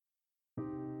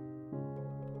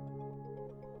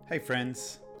Hey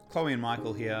friends, Chloe and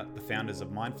Michael here, the founders of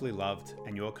Mindfully Loved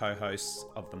and your co-hosts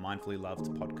of the Mindfully Loved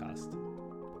podcast.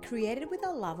 Created with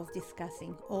a love of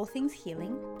discussing all things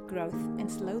healing, growth and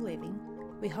slow living,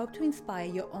 we hope to inspire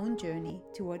your own journey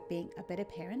toward being a better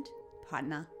parent,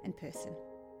 partner and person.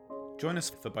 Join us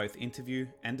for both interview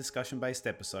and discussion-based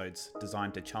episodes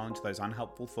designed to challenge those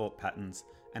unhelpful thought patterns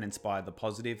and inspire the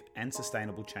positive and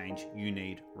sustainable change you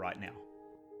need right now.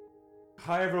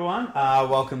 Hi everyone,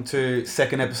 welcome to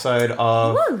second episode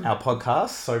of our podcast.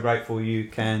 So grateful you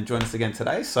can join us again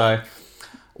today. So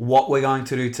what we're going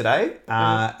to do today,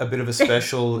 a bit of a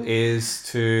special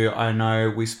is I know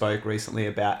we spoke recently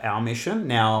about our mission.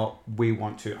 Now we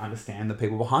want to understand the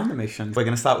people behind the mission. We're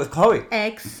going to start with Chloe.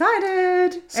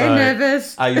 Excited and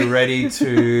nervous. Are you ready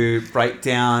to break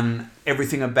down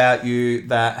everything about you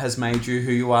that has made you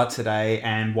who you are today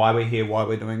and why we're here, why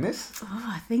we're doing this? Oh,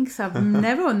 I think so. I'm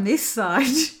never on this side.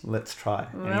 Let's try.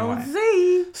 We'll anyway.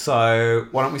 see. So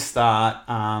why don't we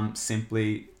start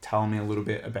simply tell me a little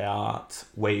bit about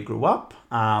where you grew up,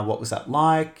 what was that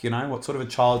like, what sort of a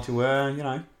child you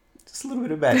were, just a little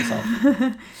bit about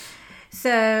yourself.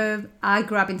 So I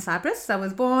grew up in Cyprus. I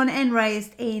was born and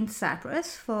raised in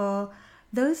Cyprus. For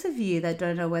those of you that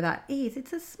don't know where that is,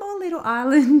 it's a small little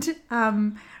island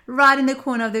right in the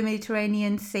corner of the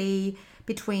Mediterranean Sea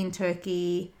between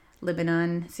Turkey,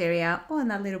 Lebanon, Syria, all in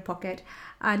that little pocket.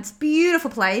 And it's a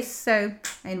beautiful place, so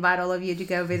I invite all of you to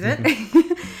go visit.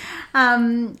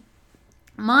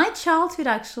 My childhood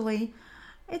actually,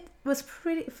 it was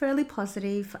fairly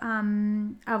positive.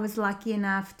 I was lucky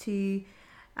enough to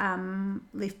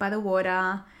live by the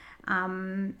water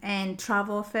and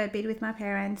travel a fair bit with my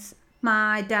parents.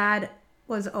 My dad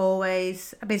was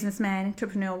always a businessman,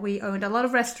 entrepreneur. We owned a lot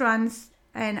of restaurants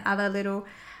and other little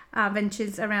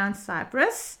ventures around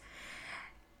Cyprus.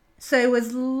 So it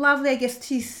was lovely, I guess,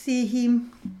 to see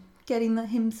him getting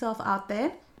himself out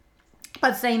there.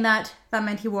 But saying that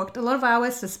meant he worked a lot of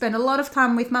hours, so spent a lot of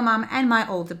time with my mum and my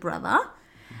older brother.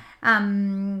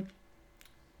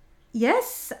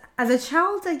 Yes, as a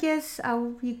child, I guess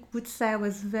we would say I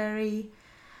was very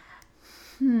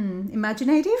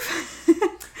imaginative.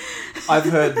 I've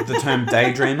heard the term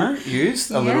daydreamer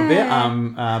used a little bit,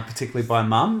 particularly by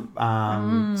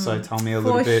mum. So tell me a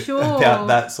little bit about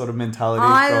that sort of mentality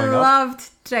growing up. I loved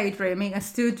daydreaming. I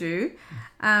still do.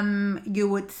 You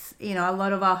would, a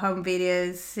lot of our home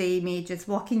videos see me just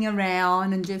walking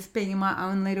around and just being in my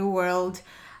own little world.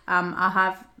 I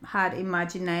have had a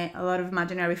lot of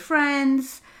imaginary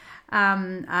friends.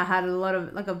 I had a lot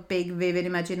of a big vivid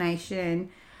imagination.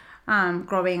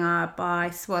 Growing up,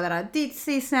 I swore that I did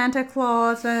see Santa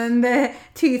Claus and the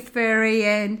Tooth Fairy,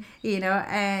 and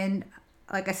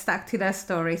I stuck to that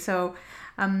story. So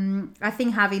I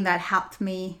think having that helped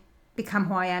me become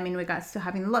who I am in regards to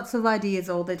having lots of ideas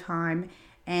all the time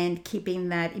and keeping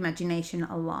that imagination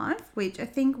alive, which I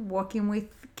think working with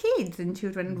kids and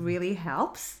children really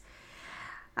helps.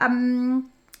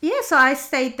 So I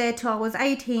stayed there till I was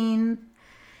 18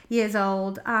 years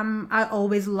old. I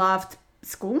always loved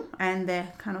school and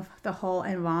the whole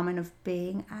environment of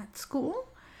being at school.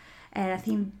 And I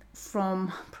think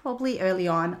from probably early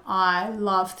on, I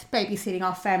loved babysitting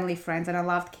our family friends and I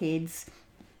loved kids.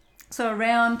 So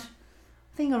around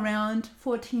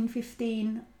 14,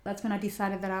 15, that's when I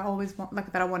decided that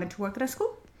I wanted to work at a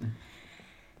school.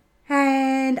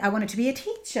 And I wanted to be a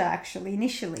teacher, actually,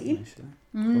 initially.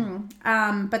 Cool.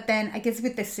 But then I guess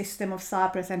with the system of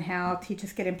Cyprus and how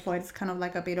teachers get employed, it's kind of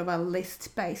like a bit of a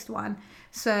list-based one.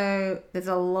 So there's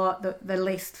a lot, the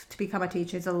list to become a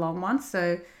teacher is a long one.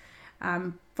 So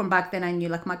from back then I knew,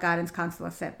 my guidance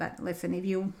counselor said that, listen, if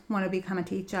you want to become a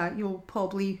teacher, you'll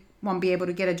probably won't be able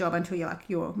to get a job until you're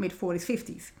your mid-40s,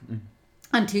 50s,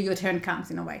 until your turn comes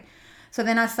in a way. So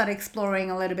then I started exploring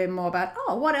a little bit more about,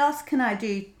 what else can I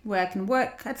do where I can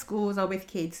work at schools or with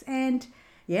kids? And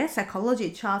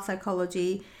psychology, child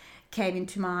psychology came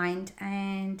into mind.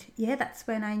 And that's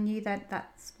when I knew that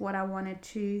that's what I wanted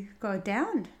to go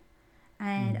down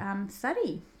and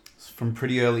study. From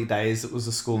pretty early days, it was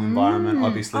a school environment,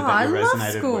 obviously, that you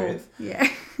resonated with. Yeah.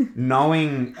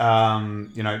 Knowing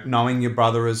your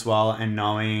brother as well and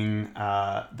knowing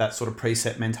that sort of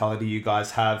preset mentality you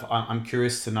guys have, I'm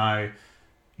curious to know,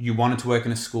 you wanted to work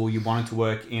in a school, you wanted to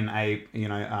work in a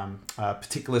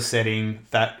particular setting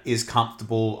that is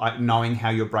comfortable, knowing how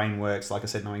your brain works, like I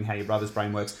said, knowing how your brother's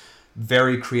brain works,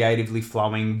 very creatively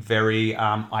flowing, very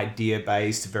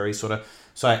idea-based, very sort of...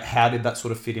 So how did that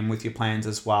sort of fit in with your plans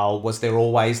as well? Was there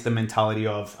always the mentality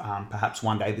of perhaps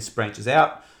one day this branches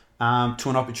out to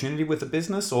an opportunity with a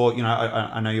business? Or,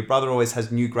 I know your brother always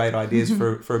has new great ideas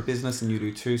for a business and you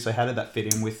do too. So how did that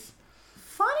fit in with...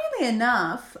 Funnily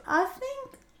enough, I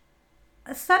think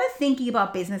I started thinking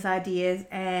about business ideas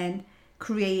and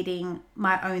creating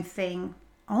my own thing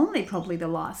only probably the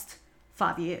last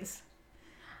 5 years.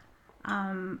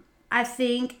 I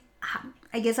think,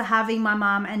 I guess having my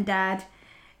mom and dad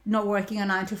not working a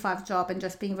 9 to 5 job and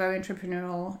just being very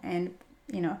entrepreneurial and,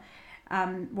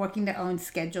 working their own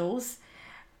schedules,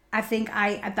 I think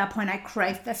at that point I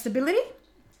craved that stability.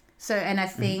 So, and I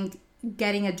think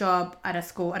getting a job at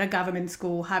a government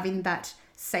school, having that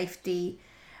safety,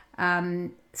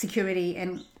 security,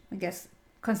 and I guess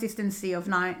consistency of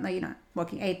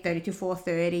working 8:30 to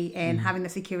 4:30 and having the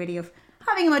security of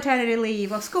having a maternity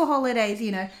leave or school holidays,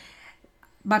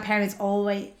 my parents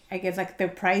always, I guess, like they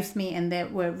praised me and they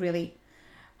were really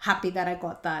happy that I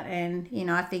got that. And,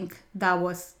 I think that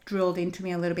was drilled into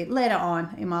me a little bit later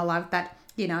on in my life that,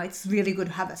 it's really good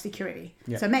to have that security.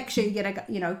 Yeah. So make sure you get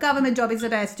a, government job is the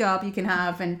best job you can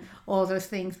have and all those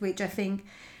things, which I think,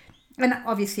 and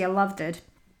obviously I loved it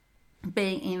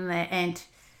being in there and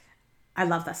I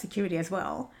love that security as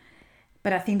well.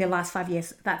 But I think the last 5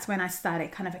 years, that's when I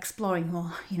started kind of exploring,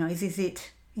 well, is this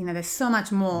it? There's so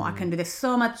much more I can do. There's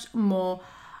so much more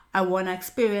I want to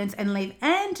experience and live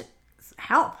and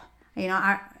help.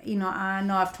 I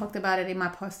know I've talked about it in my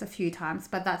post a few times,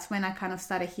 but that's when I kind of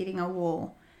started hitting a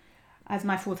wall as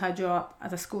my full-time job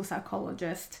as a school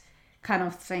psychologist, kind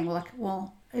of saying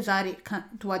well, is that it?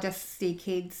 Do I just see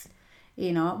kids,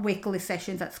 weekly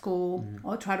sessions at school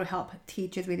or try to help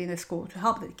teachers within the school to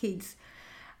help the kids?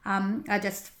 I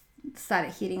just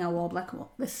started hitting a wall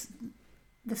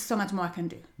there's so much more I can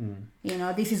do.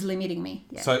 This is limiting me.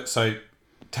 Yeah. So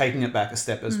taking it back a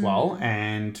step as well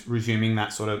and resuming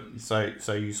that sort of,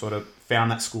 so you sort of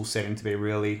found that school setting to be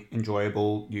really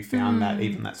enjoyable. You found that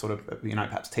even that sort of,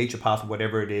 perhaps teacher path or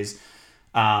whatever it is,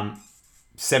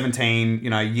 17,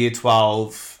 year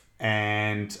 12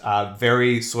 and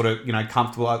very sort of,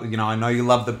 comfortable. I know you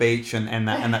love the beach and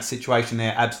that situation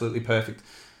there, absolutely perfect.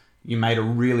 You made a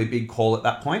really big call at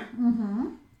that point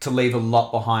to leave a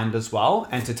lot behind as well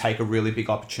and to take a really big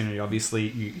opportunity. Obviously,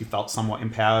 you felt somewhat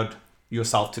empowered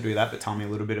yourself to do that, but tell me a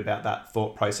little bit about that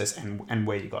thought process and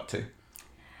where you got to.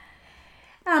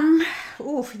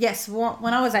 Yes.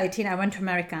 When I was 18, I went to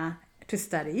America to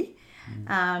study.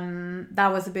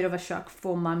 That was a bit of a shock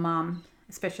for my mom,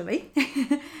 especially.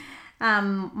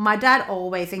 My dad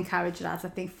always encouraged us, I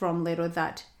think, from little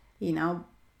that,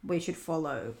 we should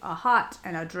follow our heart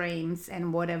and our dreams,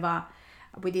 and whatever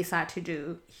we decide to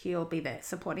do, he'll be there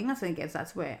supporting us. And I guess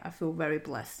that's where I feel very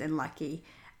blessed and lucky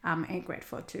and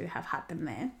grateful to have had them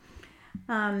there.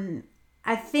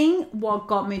 I think what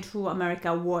got me to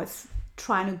America was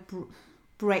trying to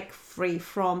break free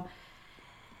from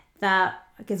that,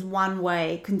 I guess,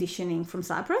 one-way conditioning from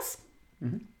Cyprus.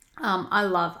 I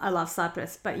love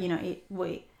Cyprus, but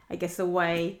I guess the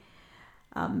way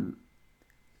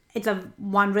it's a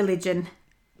one religion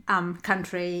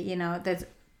country. There's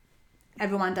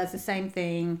everyone does the same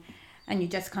thing, and you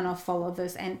just kind of follow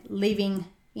this and living,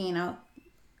 I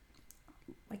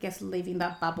guess leaving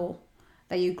that bubble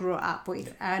that you grew up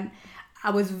with. And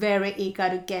I was very eager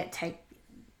to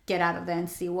get out of there and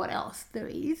see what else there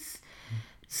is.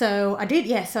 So I did,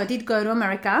 So I did go to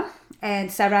America and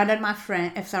surrounded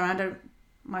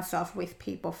myself with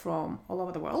people from all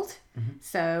over the world.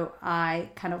 So I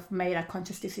kind of made a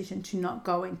conscious decision to not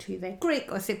go into the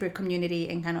Greek or Cypriot community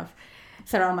and kind of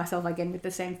surround myself again with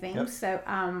the same things. Yep. So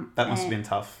that must have been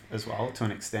tough as well to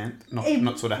an extent.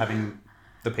 Not sort of having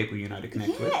the people to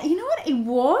connect with. Yeah, you know what? It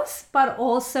was, but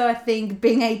also I think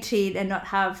being 18 and not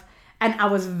have, and I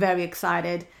was very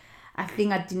excited. I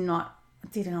think I didn't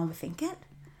overthink it.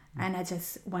 And I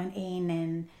just went in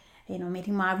and,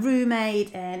 meeting my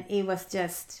roommate, and it was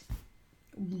just,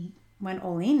 went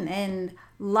all in and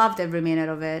loved every minute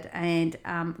of it, and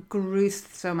grew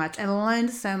so much and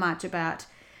learned so much about,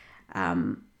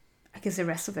 I guess, the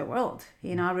rest of the world.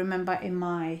 I remember in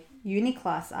my uni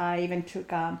class, I even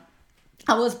took, I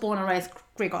was born and raised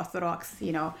Greek Orthodox,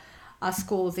 our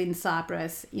schools in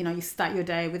Cyprus, you start your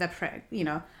day with a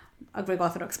Greek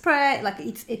Orthodox prayer. Like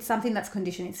it's something that's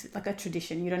conditioned. It's like a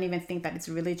tradition. You don't even think that it's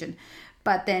a religion.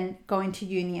 But then going to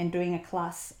uni and doing a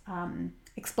class,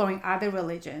 exploring other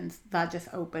religions, that just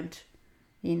opened,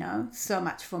 so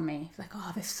much for me. It's like,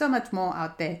 there's so much more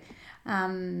out there.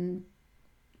 I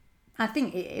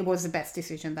think it was the best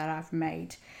decision that I've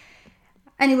made.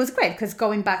 And it was great because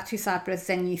going back to Cyprus,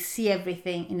 then you see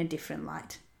everything in a different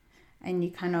light. And you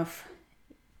kind of,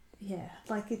 you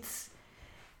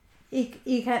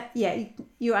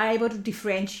are able to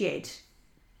differentiate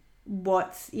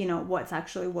what's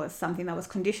actually was something that was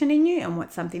conditioned in you and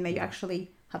what's something that you actually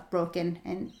have broken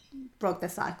and broke the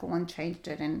cycle and changed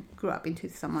it and grew up into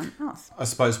someone else. I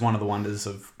suppose one of the wonders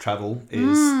of travel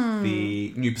is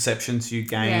the new perceptions you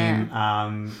gain.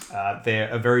 There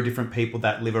are very different people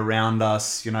that live around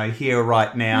us, you know, here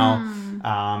right now.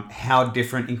 How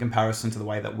different in comparison to the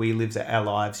way that we live our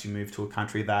lives. You move to a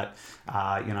country that,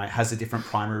 you know, has a different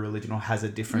primary religion or has a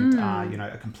different, you know,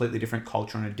 a completely different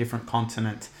culture on a different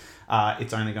continent.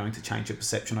 It's only going to change your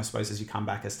perception, I suppose, as you come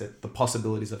back as to the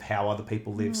possibilities of how other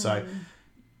people live. So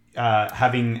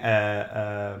having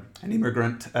an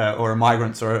immigrant or a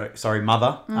migrant,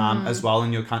 mother as well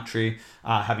in your country,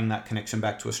 having that connection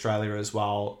back to Australia as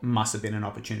well must have been an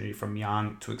opportunity from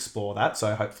young to explore that.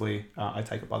 So hopefully, I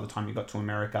take it by the time you got to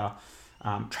America,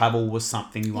 travel was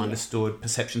something you understood,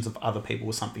 perceptions of other people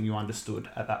was something you understood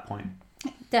at that point.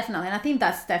 Definitely. And I think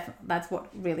that's what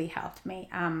really helped me.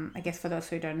 I guess for those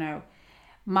who don't know,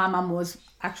 my mum was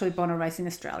actually born and raised in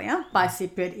Australia by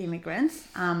Cypriot immigrants,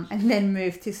 and then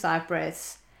moved to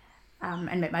Cyprus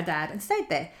and met my dad and stayed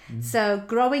there. So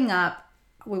growing up,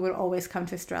 we would always come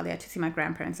to Australia to see my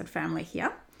grandparents and family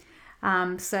here.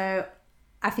 So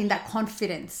I think that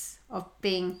confidence of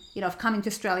being, you know, of coming to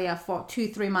Australia for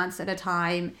 2-3 months at a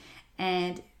time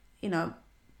and, you know,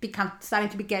 starting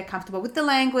to get comfortable with the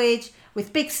language,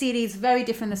 with big cities, very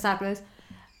different than Cyprus,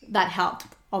 that helped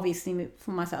obviously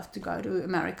for myself to go to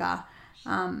America.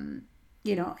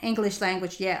 You know, English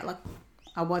language, like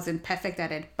I wasn't perfect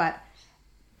at it, but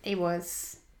I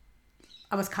was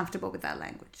comfortable with that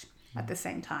language at the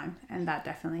same time, and that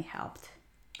definitely helped.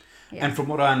 Yeah. And from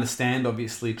what I understand,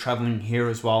 obviously traveling here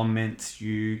as well meant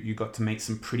you got to meet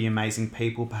some pretty amazing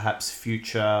people, perhaps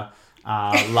future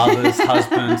lovers,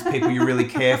 husbands, people you really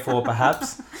care for,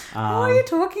 perhaps. What are you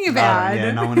talking about?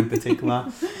 No one in particular.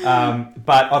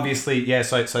 But obviously,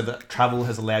 so the travel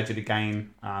has allowed you to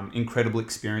gain incredible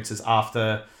experiences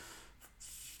after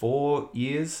 4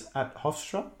 years at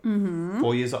Hofstra.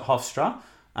 4 years at Hofstra.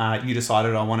 You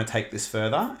decided, I want to take this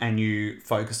further, and you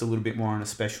focused a little bit more on a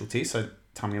specialty. So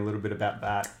tell me a little bit about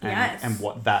that and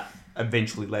what that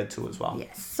eventually led to as well.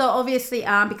 Yes. So obviously,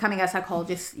 becoming a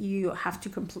psychologist, you have to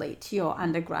complete your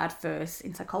undergrad first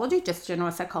in psychology, just general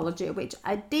psychology, which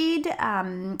I did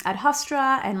at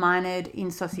Hofstra, and minored in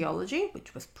sociology,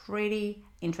 which was pretty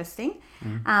interesting.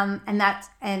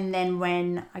 And then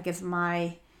when I guess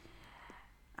my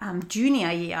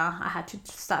junior year, I had to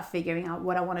start figuring out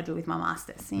what I want to do with my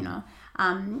master's. You know,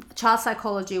 child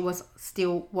psychology was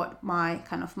still what my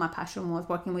passion was,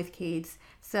 working with kids.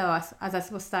 So as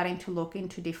I was starting to look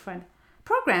into different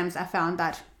programs, I found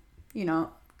that, you know,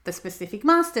 the specific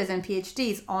masters and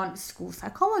PhDs on school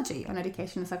psychology, on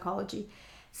educational psychology.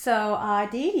 So I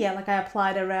did, I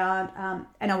applied around,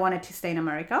 and I wanted to stay in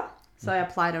America. So I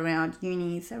applied around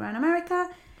unis around America,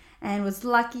 and was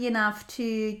lucky enough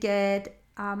to get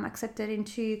accepted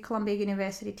into Columbia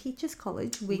University Teachers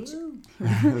College, which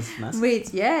That's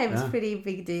nice. it was pretty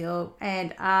big deal.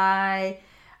 And I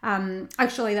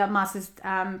actually that master's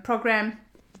program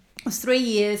was 3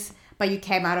 years, but you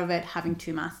came out of it having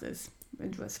 2 masters,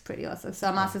 which was pretty awesome. So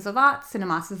a master's of arts and a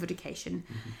master's of education,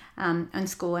 and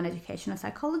school and educational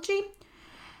psychology,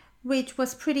 which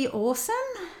was pretty awesome.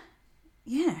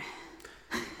 Yeah.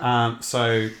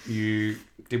 So you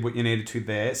did what you needed to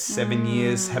there. 7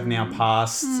 years have now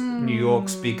passed. New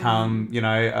York's become,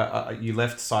 you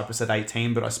left Cyprus at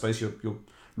 18, but I suppose your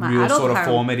real sort of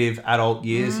formative adult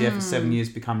years, for 7 years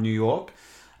become New York.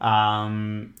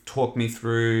 Talk me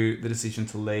through the decision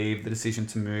to leave, the decision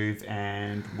to move,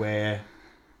 and where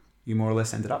you more or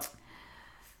less ended up.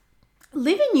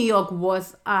 Living in New York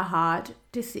was a hard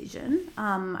decision.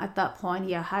 At that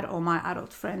point, I had all my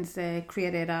adult friends there,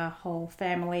 created a whole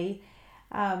family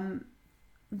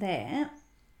there.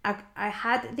 I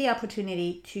had the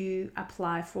opportunity to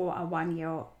apply for a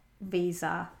 1-year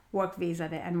visa, work visa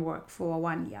there, and work for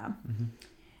 1 year.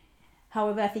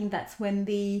 However, I think that's when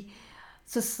the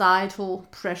societal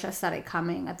pressure started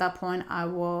coming. At that point, I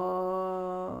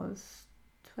was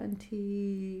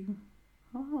 20...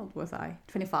 How old was I?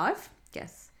 25?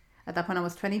 Yes. At that point, I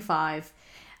was 25.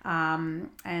 And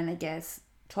I guess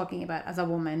talking about as a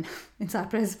woman in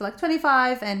Cyprus, like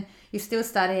 25, and you're still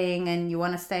studying and you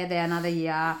want to stay there another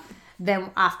year.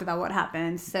 Then after that, what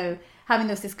happens? So having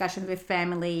those discussions with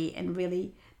family, and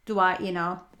really, do I,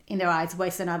 in their eyes,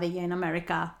 waste another year in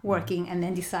America working, and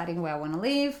then deciding where I want to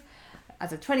live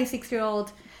as a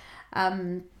 26-year-old.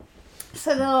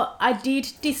 So though I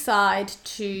did decide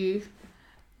to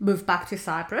move back to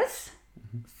Cyprus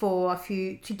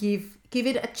to give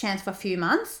it a chance for a few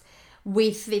months,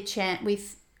 with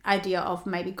idea of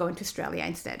maybe going to Australia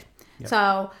instead. Yep.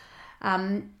 So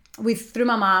through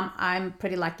my mom, I'm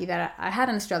pretty lucky that I had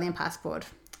an Australian passport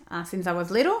since I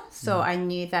was little. So I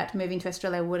knew that moving to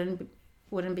Australia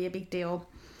wouldn't be a big deal.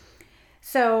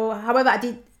 So, however, I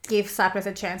did give Cyprus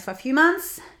a chance for a few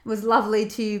months. It was lovely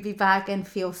to be back and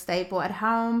feel stable at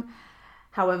home.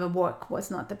 However, work was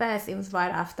not the best. It was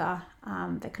right after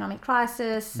the economic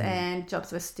crisis, and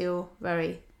jobs were still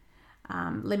very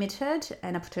limited,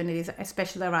 and opportunities,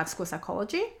 especially around school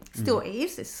psychology, still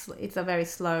is. It's a very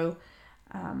slow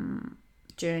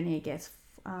journey, I guess,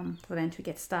 for them to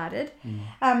get started.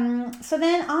 So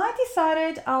then I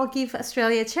decided I'll give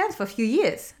Australia a chance for a few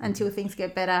years until things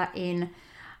get better in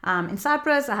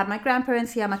Cyprus. I had my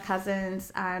grandparents here, my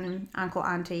cousins, and uncle,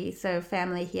 auntie, so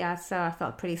family here. So I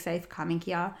felt pretty safe coming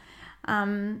here.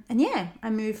 And yeah, I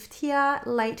moved here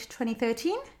late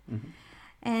 2013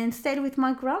 and stayed with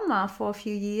my grandma for a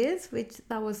few years, which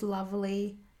that was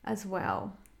lovely as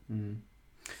well.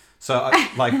 So,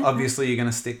 like, obviously, you're going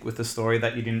to stick with the story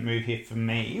that you didn't move here for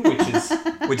me,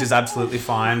 which is absolutely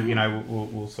fine. You know,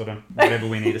 we'll sort of whatever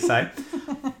we need to say.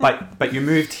 But you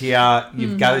moved here.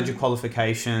 You've gathered your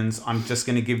qualifications. I'm just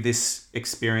going to give this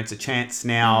experience a chance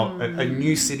now. A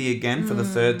new city again for the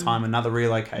third time. Another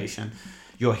relocation.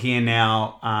 You're here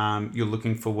now. You're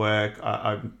looking for work.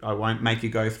 I won't make you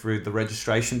go through the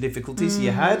registration difficulties you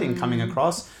had in coming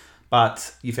across,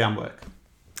 but you found work.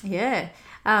 Yeah.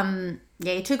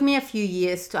 Yeah, it took me a few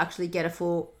years to actually get a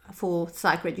full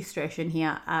psych registration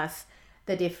here, as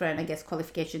the different, I guess,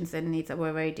 qualifications and needs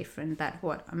were very different than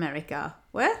what America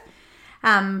were.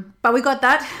 But we got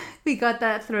that. We got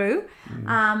that through.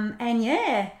 And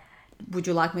yeah, would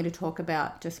you like me to talk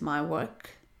about just my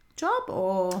work job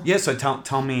or? Yeah, so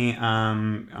tell me,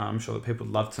 I'm sure that people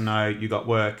would love to know, you got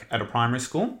work at a primary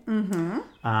school.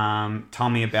 Tell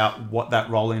me about what that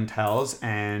role entails,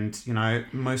 and, you know,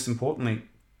 most importantly,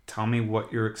 tell me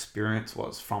what your experience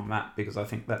was from that, because I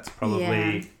think that's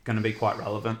probably going to be quite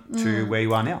relevant to where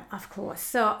you are now. Of course.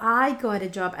 So I got a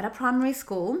job at a primary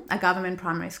school, a government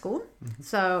primary school.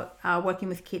 So working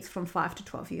with kids from 5 to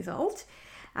 12 years old.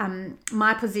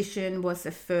 My position was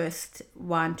the first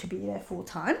one to be there full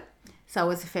time. So I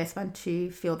was the first one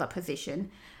to fill that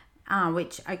position,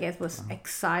 which I guess was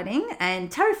exciting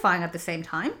and terrifying at the same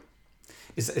time.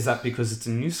 Is that because it's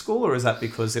a new school, or is that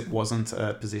because it wasn't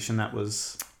a position that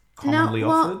was commonly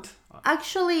offered?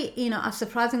 Actually, you know, as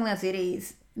surprisingly as it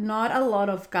is, not a lot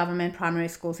of government primary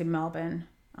schools in Melbourne,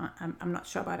 I'm not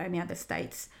sure about any other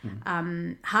states,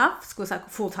 have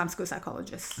full-time school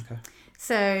psychologists. Okay.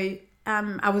 So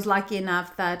I was lucky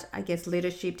enough that I guess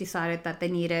leadership decided that they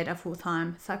needed a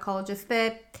full-time psychologist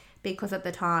there, because at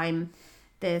the time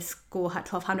the school had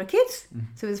 1,200 kids.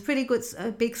 So it was pretty good,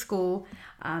 a big school.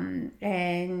 And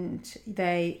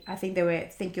I think they were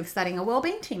thinking of starting a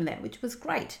wellbeing team there, which was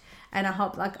great. And I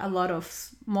hope like a lot of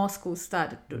more schools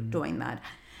started doing that.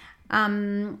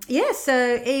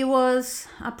 So it was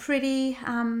a pretty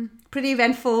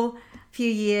eventful few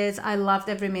years. I loved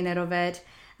every minute of it.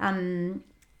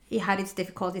 It had its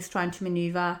difficulties trying to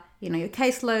maneuver, you know, your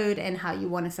caseload and how you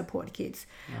want to support kids.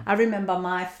 I remember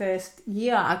my first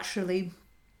year, actually,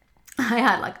 I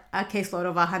had like a caseload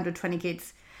of 120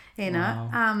 kids, you know,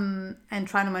 and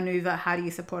trying to maneuver how do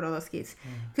you support all those kids.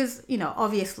 Because, you know,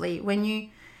 obviously when you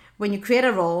create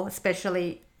a role,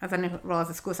 especially as a role as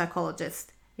a school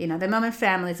psychologist, you know, the moment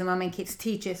families, the moment kids,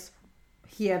 teachers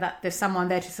hear that there's someone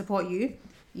there to support you,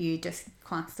 you just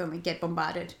constantly get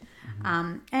bombarded.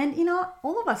 And, you know,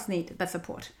 all of us need that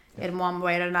support in one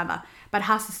way or another. But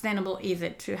how sustainable is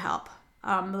it to help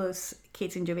those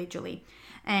kids individually?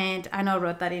 And I know I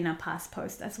wrote that in a past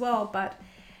post as well, but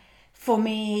for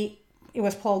me, it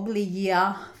was probably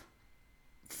year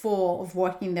 4 of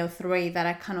working there, 3, that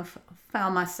I kind of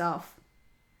found myself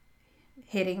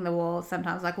hitting the wall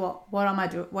sometimes. Like, what am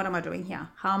I doing here?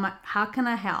 How can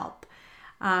I help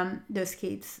those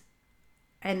kids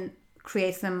and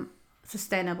create some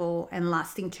sustainable and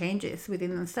lasting changes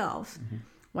within themselves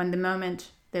when the moment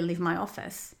they leave my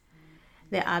office,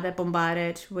 they're either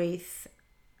bombarded with,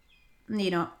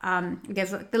 you know, I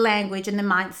guess the language and the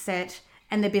mindset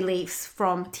and the beliefs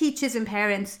from teachers and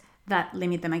parents that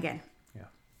limit them again.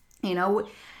 You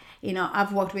know,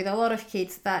 I've worked with a lot of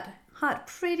kids that had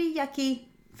pretty yucky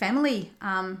family,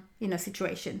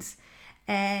 situations.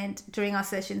 And during our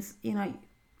sessions, you know,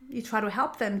 you try to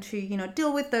help them to, you know,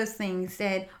 deal with those things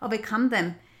and overcome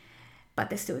them. But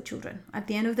they're still children. At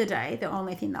the end of the day, the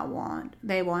only thing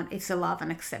they want is the love and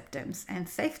acceptance and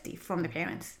safety from the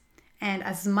parents. And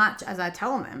as much as I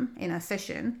tell them in a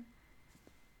session,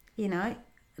 you know,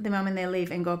 the moment they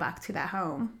leave and go back to their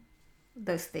home,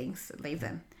 those things leave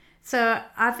them. So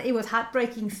it was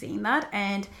heartbreaking seeing that.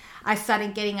 And I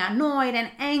started getting annoyed and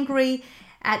angry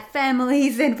at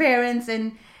families and parents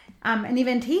and and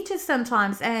even teachers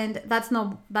sometimes. And that's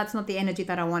not the energy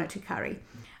that I wanted to carry.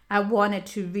 I wanted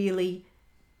to really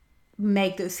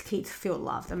make those kids feel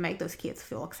loved and make those kids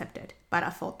feel accepted. But I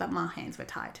felt that my hands were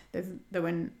tied. There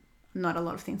were not a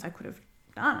lot of things I could have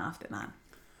done after that.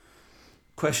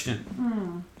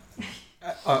 Question.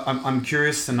 I'm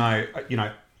curious to know,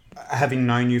 having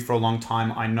known you for a long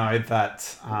time, I know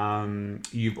that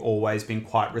you've always been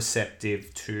quite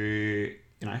receptive to,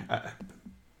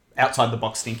 outside the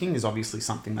box thinking is obviously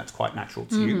something that's quite natural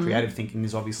to you. Creative thinking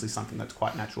is obviously something that's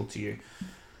quite natural to you.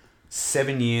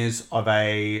 7 years of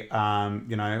a,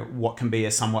 what can be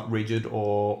a somewhat rigid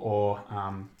or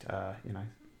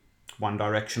one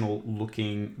directional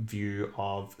looking view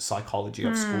of psychology,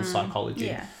 of school psychology.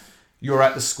 Yeah. You're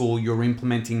at the school, you're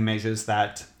implementing measures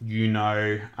that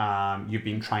you've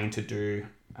been trained to do.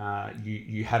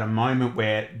 You had a moment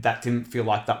where that didn't feel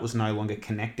like that was no longer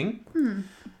connecting.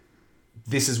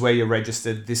 This is where you're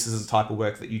registered. This is the type of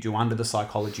work that you do under the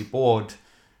psychology board.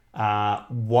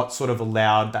 What sort of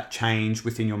allowed that change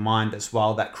within your mind as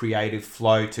well, that creative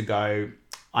flow to go,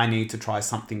 I need to try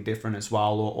something different as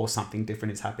well, or something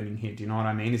different is happening here. Do you know what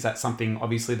I mean? Is that something,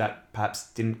 obviously, that perhaps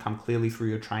didn't come clearly through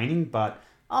your training, but...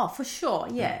 Oh, for sure.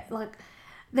 Yeah. Like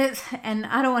there's, and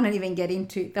I don't want to even get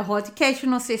into the whole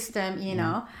educational system,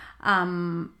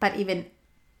 but even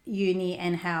uni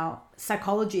and how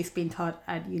psychology has been taught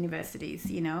at universities,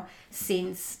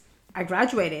 since I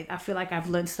graduated. I feel like I've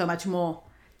learned so much more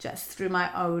just through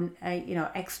my own,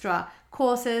 extra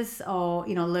courses or,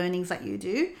 learnings that you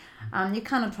do. You're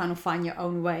kind of trying to find your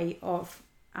own way of,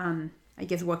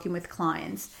 working with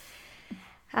clients.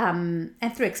 And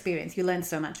through experience, you learn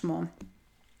so much more.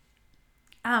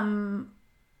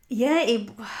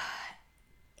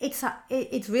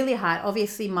 It's really hard.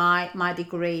 Obviously, my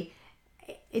degree,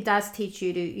 it does teach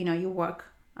you to, you work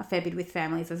a fair bit with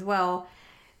families as well.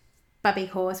 But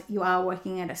because you are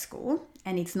working at a school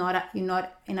and you're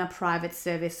not in a private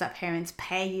service that parents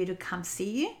pay you to come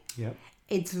see you, yep.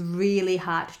 It's really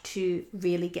hard to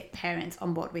really get parents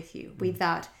on board with you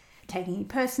without taking it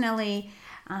personally.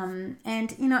 And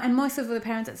most of the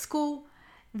parents at school,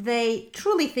 they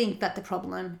truly think that the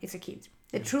problem is a kid.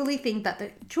 They truly think that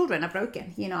the children are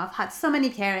broken. I've had so many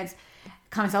parents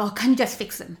come and say, oh, can you just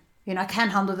fix them? I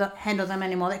can't handle them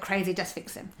anymore. They're crazy. Just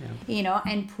fix them. Yeah.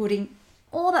 And putting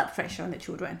all that pressure on the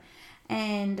children.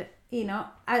 And,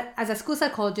 as a school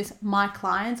psychologist, my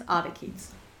clients are the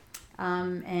kids.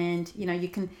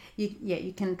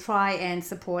 You can try and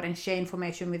support and share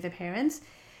information with the parents,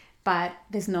 but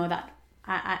there's no that.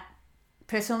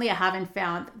 Personally, I haven't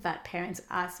found that parents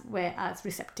were as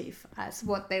receptive as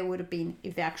what they would have been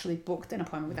if they actually booked an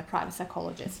appointment with a private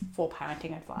psychologist for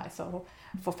parenting advice or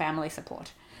for family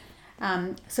support.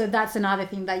 So that's another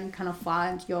thing that you kind of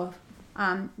find your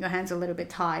hands a little bit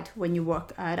tied when you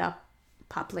work at a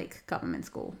public government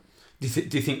school. Do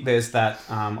you think there's that,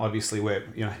 obviously we're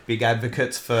big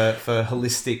advocates for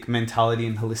holistic mentality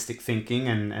and holistic thinking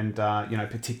and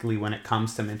particularly when it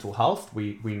comes to mental health,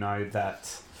 we know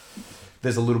that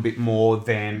there's a little bit more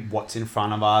than what's in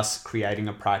front of us, creating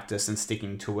a practice and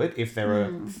sticking to it. If there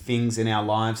are things in our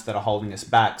lives that are holding us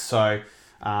back. So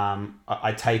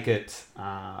I take it,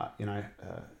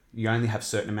 you only have a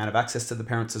certain amount of access to the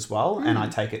parents as well. And I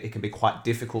take it can be quite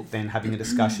difficult then having a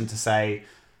discussion to say,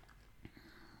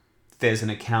 there's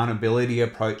an accountability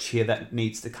approach here that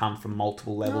needs to come from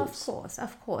multiple levels.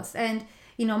 Of course. And,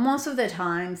 most of the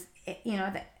times,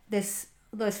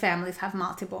 those families have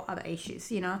multiple other issues,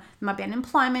 there might be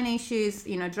unemployment issues,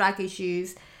 drug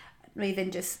issues, or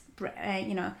even just,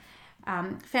 family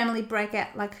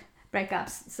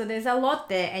breakups. So there's a lot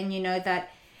there. And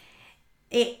that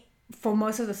for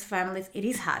most of those families, it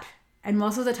is hard. And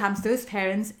most of the times those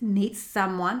parents need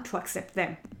someone to accept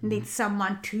them, need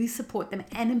someone to support them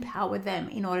and empower them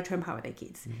in order to empower their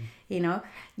kids. They're not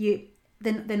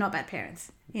bad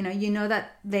parents.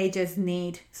 That they just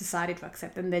need society to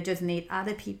accept them. They just need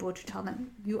other people to tell them,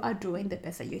 you are doing the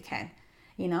best that you can.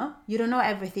 You don't know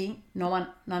everything. None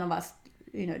of us,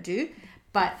 do.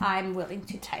 But I'm willing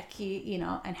to take you,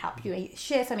 and help you and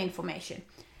share some information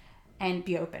and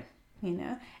be open,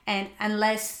 And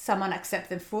unless someone accepts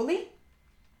them fully,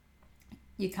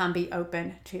 you can't be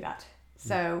open to that.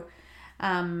 So,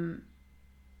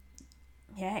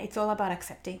 it's all about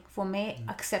accepting. For me,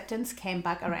 acceptance came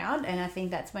back around, and I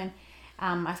think that's when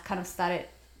I kind of started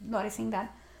noticing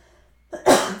that,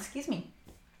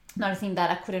 noticing that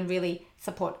I couldn't really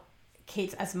support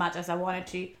kids as much as I wanted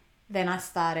to. Then I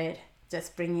started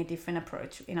just bringing a different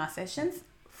approach in our sessions,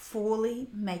 fully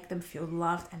make them feel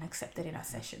loved and accepted in our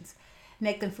sessions.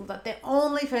 make them feel that they're the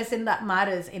only person that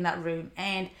matters in that room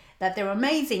and that they're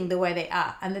amazing the way they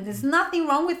are and that there's nothing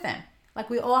wrong with them. Like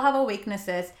we all have our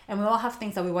weaknesses and we all have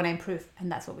things that we want to improve,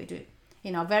 and that's what we do.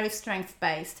 Very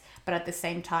strength-based, but at the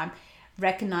same time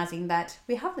recognizing that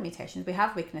we have limitations, we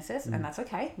have weaknesses, and that's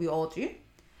okay. We all do.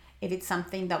 If it's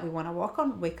something that we want to work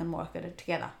on, we can work at it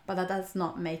together. But that does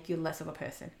not make you less of a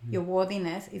person. Your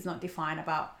worthiness is not defined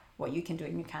about what you can do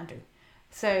and you can't do.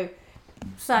 So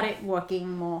started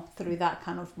working more through that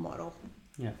kind of model.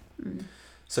 Yeah.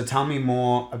 So tell me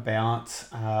more about,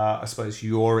 I suppose,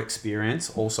 your experience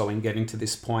also in getting to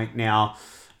this point now.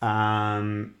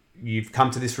 You've come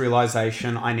to this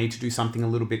realization, I need to do something a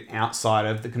little bit outside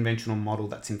of the conventional model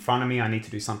that's in front of me. I need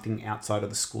to do something outside of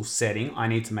the school setting. I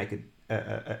need to make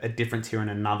a difference here in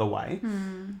another way.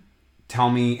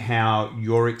 Tell me how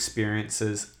your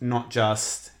experiences, not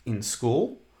just in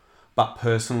school, but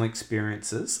personal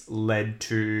experiences led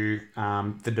to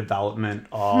the development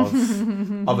of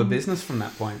a business from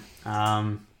that point.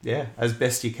 As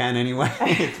best you can anyway.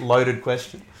 It's a loaded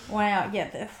question. Wow,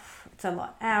 yeah, it's a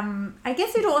lot. I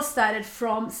guess it all started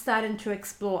from starting to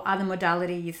explore other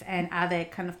modalities and other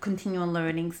kind of continual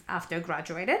learnings after I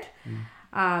graduated.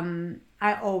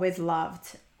 I always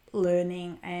loved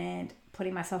learning and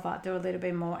putting myself out there a little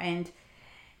bit more and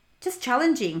just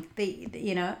challenging the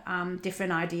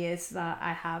different ideas that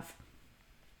I have.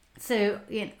 So,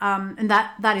 and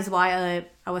that is why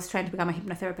I was trying to become a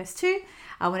hypnotherapist too.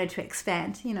 I wanted to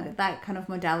expand, that kind of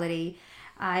modality.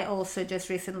 I also just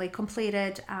recently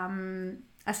completed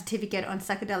a certificate on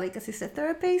psychedelic assisted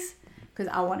therapies because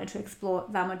I wanted to explore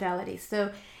that modality.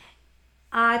 So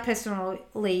I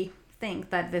personally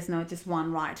think that there's no just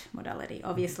one right modality.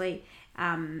 Obviously,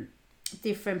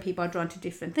 different people are drawn to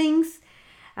different things.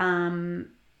 And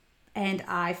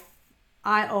I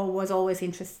was always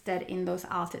interested in those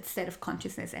altered state of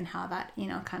consciousness and how that,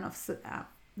 kind of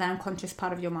the unconscious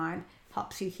part of your mind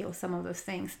helps you heal some of those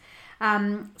things.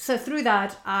 So through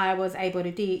that, I was able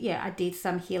to I did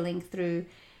some healing through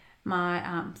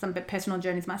my some personal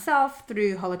journeys myself,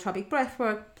 through holotropic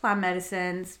breathwork, plant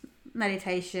medicines,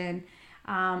 meditation,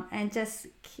 and just,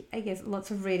 I guess,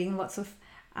 lots of reading, lots of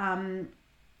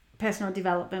personal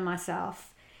development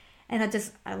myself. And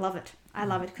I love it. I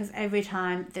love it because every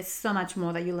time there's so much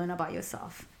more that you learn about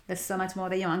yourself. There's so much more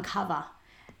that you uncover.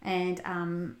 And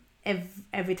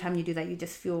every time you do that, you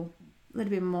just feel a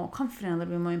little bit more confident, a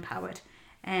little bit more empowered.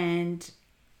 And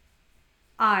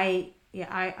I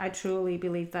truly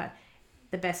believe that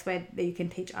the best way that you can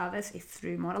teach others is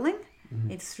through modeling.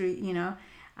 It's through,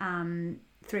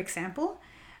 through example.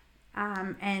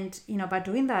 And by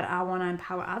doing that, I want to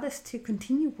empower others to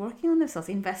continue working on themselves,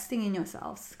 investing in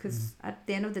yourselves, because at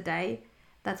the end of the day,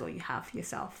 that's what you have,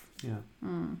 yourself. Yeah.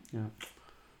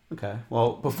 Okay.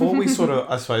 Well, before we sort of,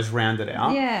 I suppose, round it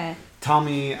out, tell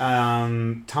me a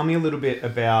little bit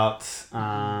about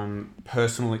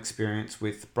personal experience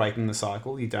with breaking the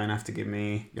cycle. You don't have to give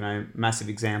me, massive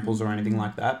examples or anything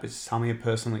like that, but just tell me a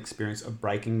personal experience of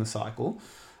breaking the cycle,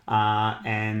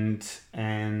 and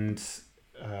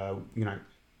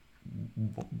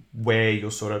where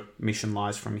your sort of mission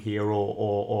lies from here,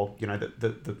 or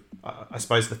the I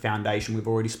suppose the foundation. We've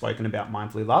already spoken about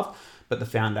Mindfully Love, but the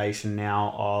foundation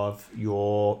now of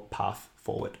your path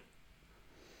forward.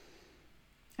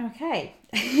 Okay.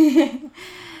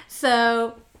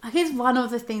 So I guess one of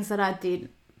the things that I did,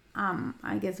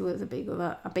 I guess was a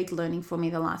big learning for me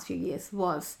the last few years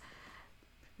was,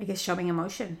 I guess, showing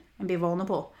emotion and be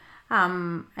vulnerable.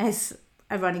 As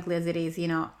ironically as it is,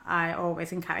 I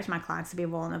always encourage my clients to be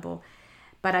vulnerable.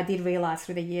 But I did realize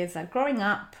through the years that growing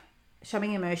up,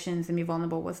 showing emotions and be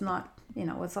vulnerable was not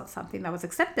something that was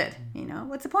accepted.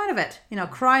 What's the point of it?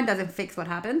 Crying doesn't fix what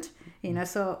happened,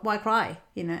 so why cry?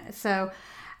 So,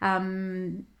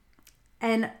 and,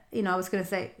 I was going to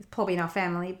say it's probably in our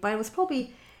family, but it was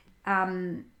probably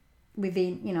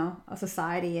within, a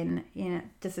society and,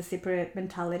 just a separate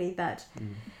mentality that,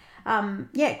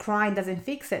 crying doesn't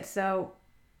fix it. So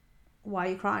why are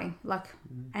you crying?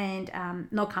 And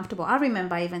not comfortable. I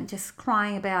remember even just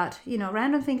crying about,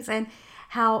 random things and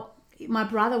how my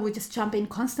brother would just jump in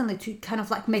constantly to kind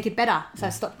of make it better. So I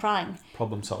stopped crying.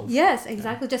 Problem solved. Yes,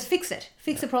 exactly. Just fix it.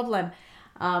 Fix the problem.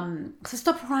 So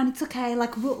stop crying. It's okay.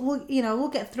 We'll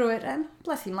get through it. And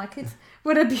bless him. It's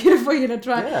what a beautiful,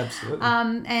 try. Yeah, absolutely.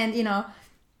 And,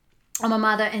 my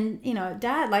mother and,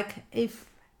 dad, if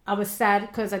I was sad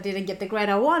because I didn't get the grade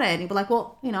I wanted, he'd be like,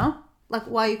 well,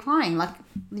 why are you crying?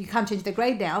 You can't change the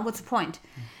grade now. What's the point?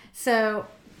 So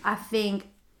I think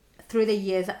through the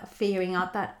years, figuring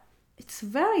out that it's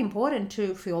very important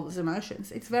to feel those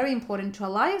emotions. It's very important to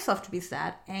allow yourself to be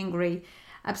sad, angry,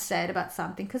 upset about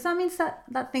something, because that means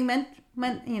that thing meant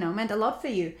a lot for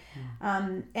you.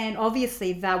 And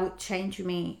obviously that would change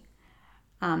me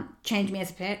as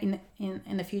a parent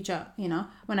in the future.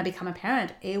 When I become a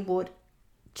parent, it would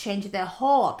change their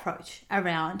whole approach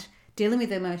around dealing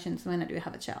with emotions when I do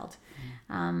have a child.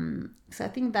 So I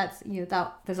think that's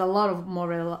that there's a lot of more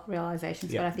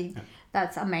realizations, but I think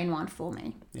that's a main one for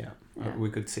me. We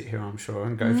could sit here, I'm sure,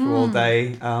 and go through all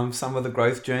day some of the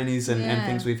growth journeys and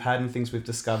things we've had and things we've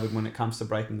discovered when it comes to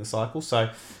breaking the cycle. So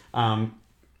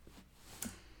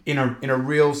in a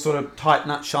real sort of tight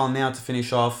nutshell now, to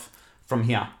finish off from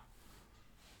here,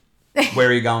 where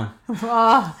are you going?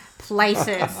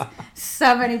 Places.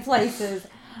 So many places.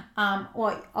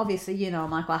 Well, obviously,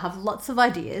 Michael, I have lots of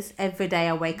ideas. Every day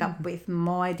I wake up with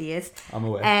more ideas. I'm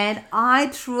aware. And I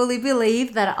truly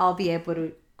believe that I'll be able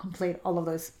to complete all of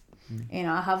those.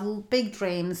 I have big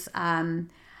dreams. And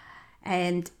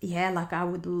I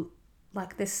would,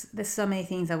 there's so many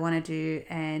things I want to do.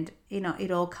 And,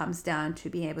 it all comes down to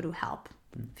being able to help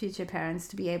future parents,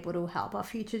 to be able to help our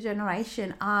future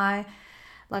generation. I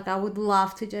would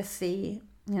love to just see,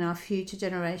 a future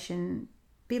generation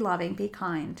be loving, be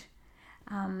kind.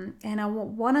 And I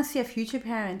want to see our future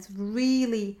parents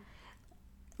really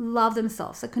love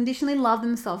themselves, conditionally love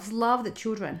themselves, love the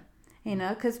children,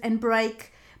 and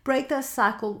break the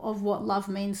cycle of what love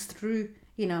means through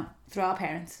our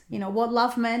parents. What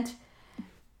love meant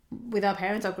with our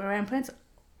parents or grandparents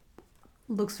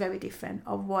looks very different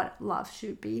of what love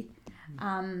should be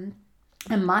and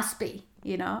must be,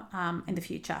 in the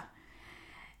future.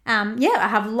 I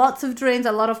have lots of dreams,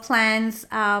 a lot of plans,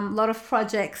 a lot of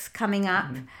projects coming up.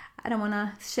 I don't want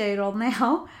to share it all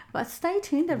now, but stay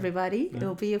tuned, everybody.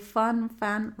 It'll be a fun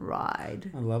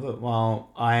ride. I love it. Well,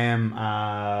 I am,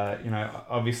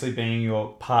 obviously being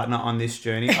your partner on this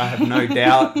journey, I have no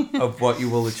doubt of what you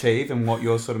will achieve and what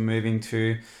you're sort of moving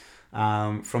to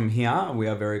from here. We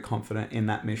are very confident in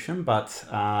that mission, but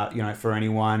for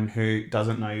anyone who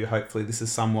doesn't know you, hopefully this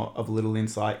is somewhat of a little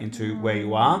insight into where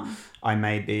you are. I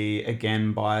may be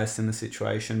again biased in the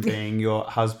situation, being your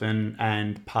husband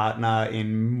and partner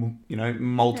in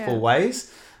multiple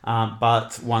ways,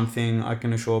 but one thing I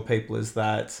can assure people is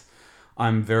that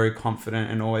I'm very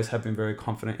confident and always have been very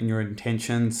confident in your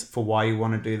intentions for why you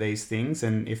want to do these things.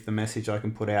 And if the message I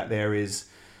can put out there is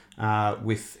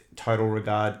with total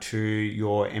regard to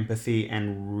your empathy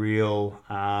and real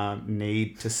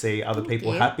need to see other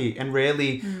people happy. And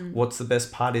rarely what's the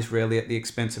best part is rarely at the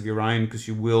expense of your own, because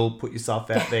you will put yourself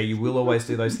out there. You will always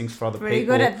do those things for other Pretty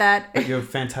people. Good at that. But you're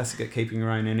fantastic at keeping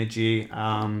your own energy.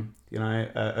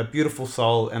 A beautiful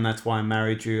soul, and that's why I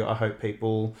married you. I hope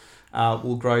people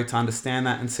will grow to understand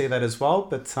that and see that as well.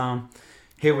 But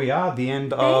here we are, the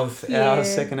end of our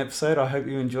second episode. I hope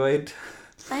you enjoyed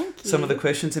some of the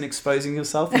questions and exposing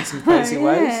yourself in some crazy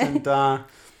ways. And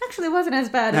actually, it wasn't as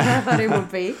bad as I thought it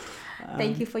would be.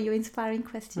 Thank you for your inspiring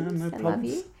questions. No I problems. love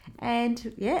you.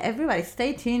 And everybody,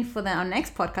 stay tuned for our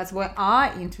next podcast where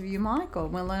I interview Michael.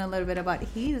 We'll learn a little bit about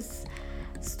his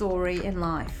story in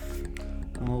life.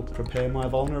 I'll prepare my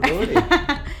vulnerability.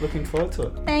 Looking forward to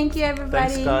it. Thank you,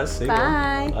 everybody. Thanks, guys. See you.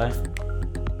 Bye. Bye.